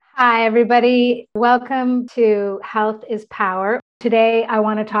Hi, everybody. Welcome to Health is Power. Today, I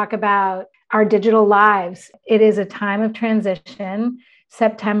want to talk about our digital lives. It is a time of transition.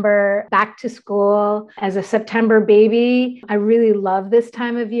 September, back to school. As a September baby, I really love this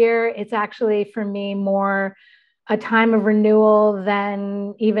time of year. It's actually, for me, more a time of renewal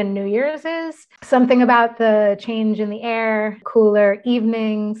than even New Year's is. Something about the change in the air, cooler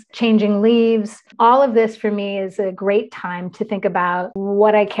evenings, changing leaves. All of this for me is a great time to think about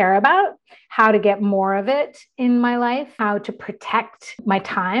what I care about, how to get more of it in my life, how to protect my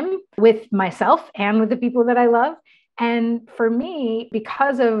time with myself and with the people that I love. And for me,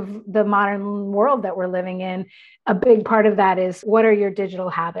 because of the modern world that we're living in, a big part of that is, what are your digital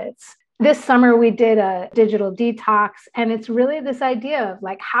habits? This summer, we did a digital detox, and it's really this idea of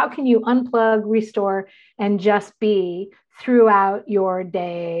like, how can you unplug, restore, and just be throughout your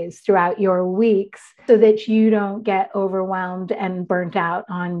days, throughout your weeks, so that you don't get overwhelmed and burnt out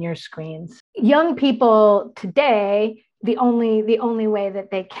on your screens. Young people today, the only way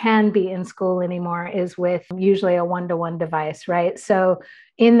that they can be in school anymore is with usually a one-to-one device, right? So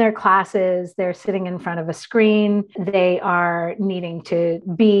in their classes, they're sitting in front of a screen. They are needing to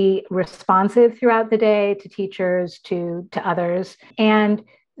be responsive throughout the day to teachers, to others. And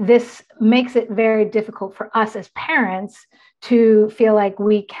this makes it very difficult for us as parents to feel like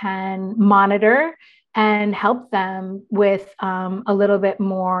we can monitor and help them with a little bit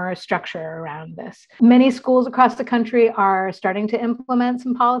more structure around this. Many schools across the country are starting to implement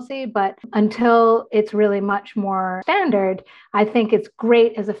some policy, but until it's really much more standard, I think it's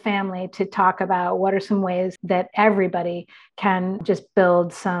great as a family to talk about what are some ways that everybody can just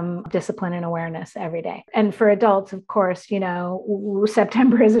build some discipline and awareness every day. And for adults, of course,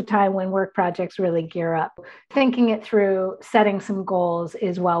 September is a time when work projects really gear up. Thinking it through, setting some goals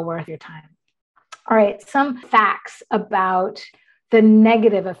is well worth your time. All right, some facts about the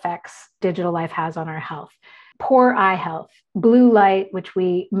negative effects digital life has on our health. Poor eye health, blue light, which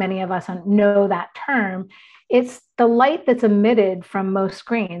many of us know that term. It's the light that's emitted from most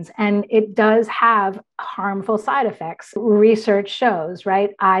screens, and it does have harmful side effects. Research shows,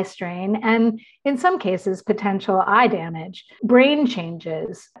 right? Eye strain, and in some cases, potential eye damage. Brain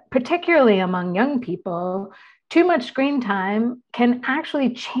changes, particularly among young people. Too much screen time can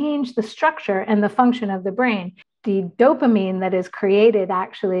actually change the structure and the function of the brain. The dopamine that is created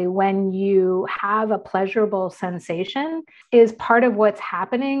actually when you have a pleasurable sensation is part of what's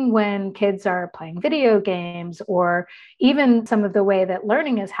happening when kids are playing video games, or even some of the way that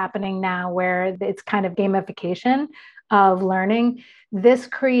learning is happening now, where it's kind of gamification of learning. This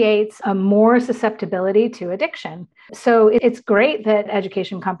creates a more susceptibility to addiction. So it's great that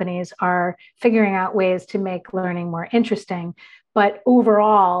education companies are figuring out ways to make learning more interesting. But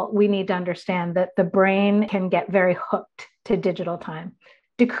overall, we need to understand that the brain can get very hooked to digital time.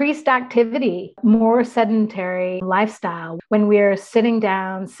 Decreased activity, more sedentary lifestyle. When we're sitting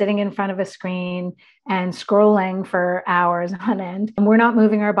down, sitting in front of a screen and scrolling for hours on end, and we're not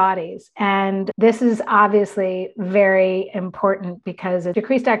moving our bodies. And this is obviously very important because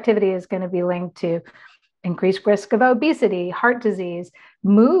decreased activity is going to be linked to increased risk of obesity, heart disease,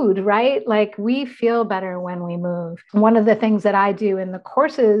 mood, right? Like, we feel better when we move. One of the things that I do in the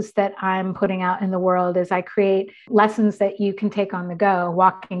courses that I'm putting out in the world is I create lessons that you can take on the go,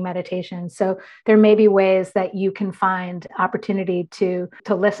 walking meditation. So there may be ways that you can find opportunity to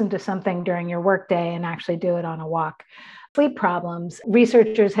listen to something during your workday and actually do it on a walk. Sleep problems.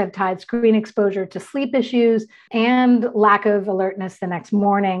 Researchers have tied screen exposure to sleep issues and lack of alertness the next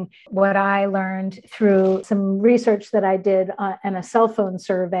morning. What I learned through some research that I did in a cell phone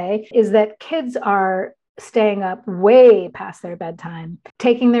survey is that kids are staying up way past their bedtime,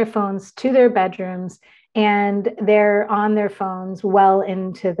 taking their phones to their bedrooms, and they're on their phones well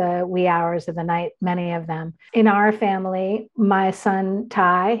into the wee hours of the night, many of them. In our family, my son,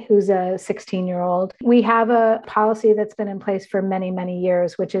 Ty, who's a 16-year-old, we have a policy that's been in place for many, many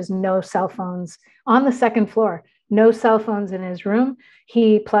years, which is no cell phones on the second floor. No cell phones in his room.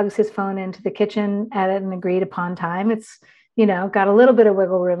 He plugs his phone into the kitchen at an agreed upon time. It's got a little bit of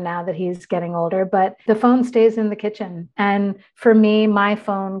wiggle room now that he's getting older, but the phone stays in the kitchen. And for me, my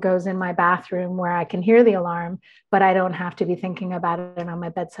phone goes in my bathroom where I can hear the alarm, but I don't have to be thinking about it on my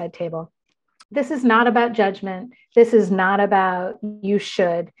bedside table. This is not about judgment. This is not about you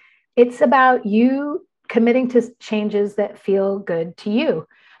should. It's about you committing to changes that feel good to you.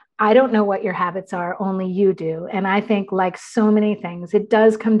 I don't know what your habits are, only you do. And I think, like so many things, it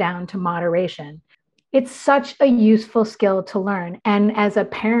does come down to moderation. It's such a useful skill to learn. And as a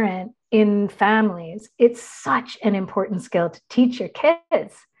parent in families, it's such an important skill to teach your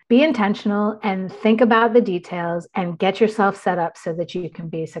kids, Be intentional and think about the details and get yourself set up so that you can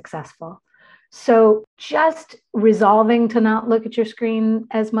be successful. So just resolving to not look at your screen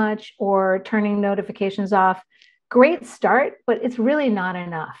as much or turning notifications off, great start, but it's really not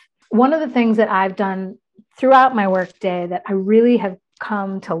enough. One of the things that I've done throughout my workday that I really have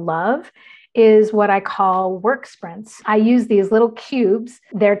come to love is what I call work sprints. I use these little cubes,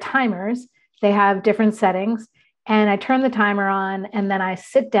 they're timers, they have different settings, and I turn the timer on, and then I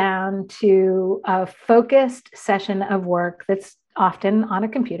sit down to a focused session of work that's often on a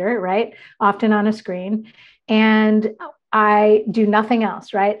computer, right? Often on a screen. And I do nothing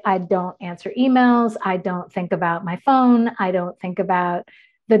else, right? I don't answer emails. I don't think about my phone. I don't think about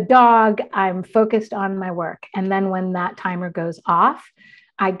the dog. I'm focused on my work. And then when that timer goes off,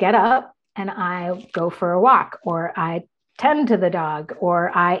 I get up and I go for a walk, or I tend to the dog,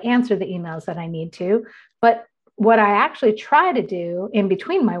 or I answer the emails that I need to. But what I actually try to do in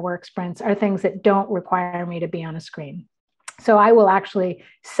between my work sprints are things that don't require me to be on a screen. So I will actually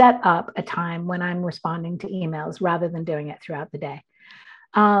set up a time when I'm responding to emails rather than doing it throughout the day.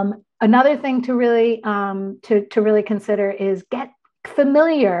 Another thing to really really consider is get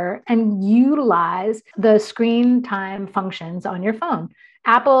familiar and utilize the screen time functions on your phone.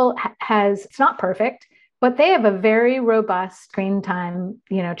 Apple has, it's not perfect, but they have a very robust screen time,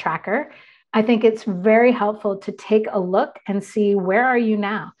 tracker. I think it's very helpful to take a look and see, where are you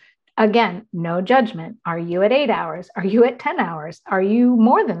now? Again, no judgment. Are you at 8 hours? Are you at 10 hours? Are you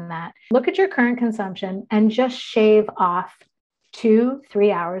more than that? Look at your current consumption and just shave off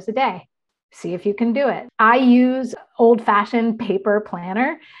 2-3 hours a day. See if you can do it. I use old-fashioned paper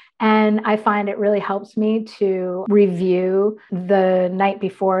planner, and I find it really helps me to review the night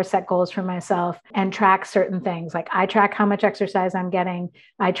before, set goals for myself, and track certain things. Like I track how much exercise I'm getting,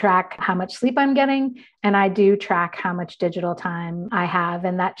 I track how much sleep I'm getting, and I do track how much digital time I have.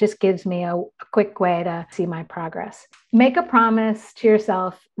 And that just gives me a quick way to see my progress. Make a promise to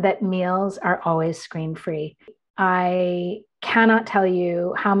yourself that meals are always screen-free. I cannot tell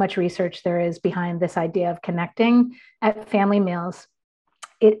you how much research there is behind this idea of connecting at family meals.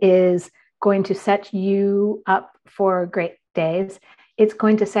 It is going to set you up for great days. It's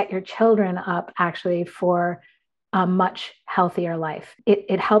going to set your children up actually for a much healthier life.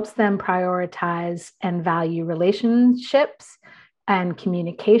 It helps them prioritize and value relationships and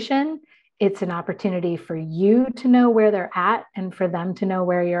communication. It's an opportunity for you to know where they're at and for them to know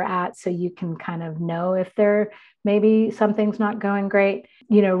where you're at, so you can kind of know if they're maybe something's not going great.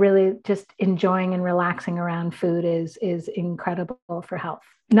 Really just enjoying and relaxing around food is incredible for health.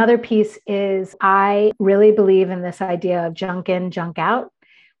 Another piece is, I really believe in this idea of junk in, junk out,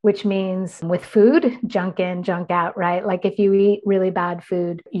 which means with food, junk in, junk out, right? Like if you eat really bad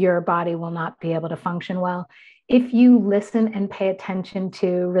food, your body will not be able to function well. If you listen and pay attention to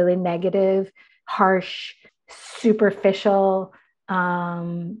really negative, harsh, superficial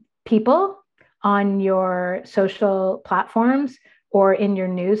people on your social platforms or in your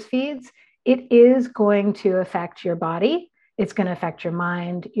news feeds, it is going to affect your body. It's going to affect your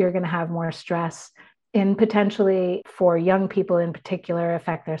mind. You're going to have more stress, and potentially, for young people in particular,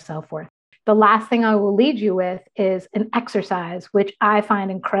 affect their self-worth. The last thing I will lead you with is an exercise, which I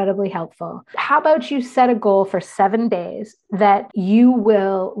find incredibly helpful. How about you set a goal for 7 days that you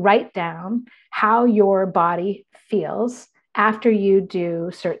will write down how your body feels after you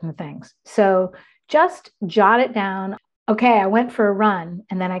do certain things. So just jot it down. Okay, I went for a run,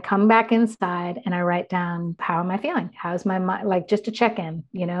 and then I come back inside and I write down, how am I feeling? How's my mind? Like just a check-in,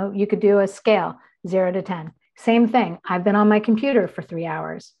 you could do a scale, 0 to 10. Same thing. I've been on my computer for 3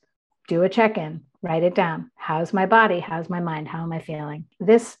 hours. Do a check-in, write it down. How's my body? How's my mind? How am I feeling?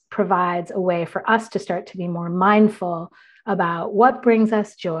 This provides a way for us to start to be more mindful about what brings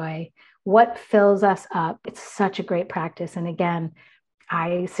us joy, what fills us up. It's such a great practice. And again,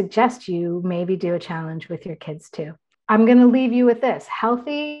 I suggest you maybe do a challenge with your kids too. I'm going to leave you with this.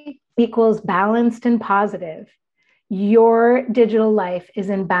 Healthy equals balanced and positive. Your digital life is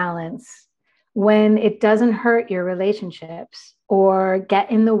in balance when it doesn't hurt your relationships or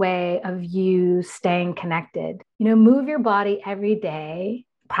get in the way of you staying connected. Move your body every day,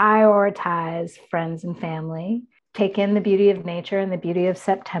 prioritize friends and family, take in the beauty of nature and the beauty of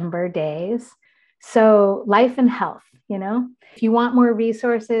September days. So life and health, If you want more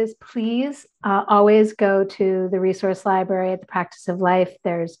resources, please always go to the resource library at The Practice of Life.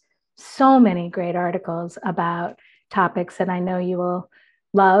 There's so many great articles about topics that I know you will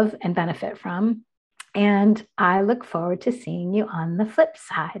love and benefit from. And I look forward to seeing you on the flip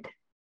side.